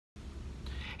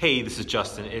Hey, this is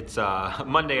Justin. It's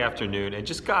Monday afternoon and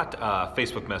just got a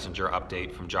Facebook Messenger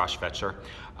update from Josh Fetcher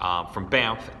from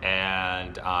BAMF,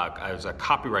 and there's a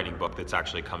copywriting book that's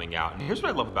actually coming out. And here's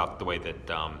what I love about the way that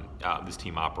this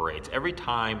team operates. Every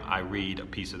time I read a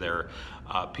piece of their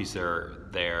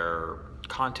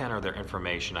content or their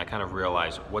information, I kind of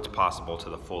realize what's possible to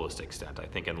the fullest extent. I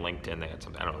think in LinkedIn they had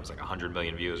something, I don't know, it was like 100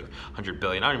 million views or 100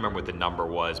 billion. I don't remember what the number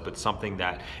was, but something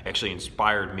that actually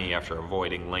inspired me after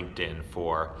avoiding LinkedIn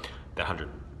for that 100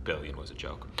 billion was a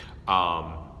joke.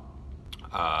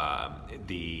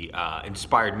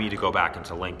 Inspired me to go back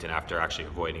into LinkedIn after actually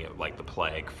avoiding it like the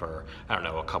plague for, I don't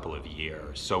know, a couple of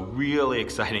years. So really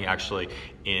exciting actually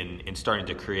in starting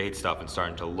to create stuff and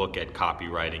starting to look at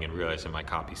copywriting and realizing my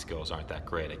copy skills aren't that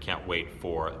great. I can't wait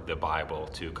for the Bible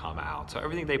to come out. So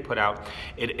everything they put out,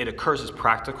 it occurs as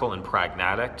practical and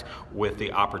pragmatic with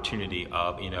the opportunity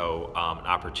of, an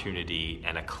opportunity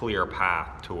and a clear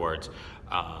path towards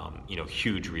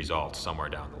huge results somewhere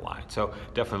down the line. So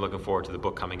definitely looking forward to the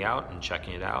book coming out and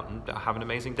checking it out, and have an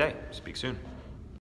amazing day. Speak soon.